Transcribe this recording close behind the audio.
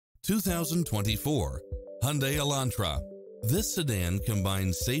2024 Hyundai Elantra. This sedan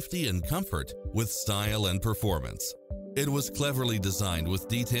combines safety and comfort with style and performance. It was cleverly designed with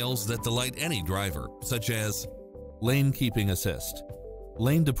details that delight any driver, such as lane keeping assist,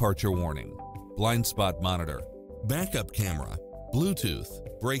 lane departure warning, blind spot monitor, backup camera, Bluetooth,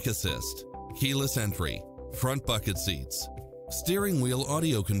 brake assist, keyless entry, front bucket seats, steering wheel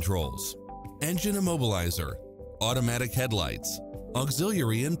audio controls, engine immobilizer, automatic headlights,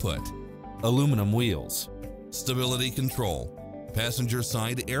 auxiliary input, aluminum wheels, stability control, passenger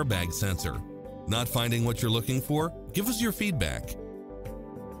side airbag sensor. Not finding what you're looking for? Give us your feedback.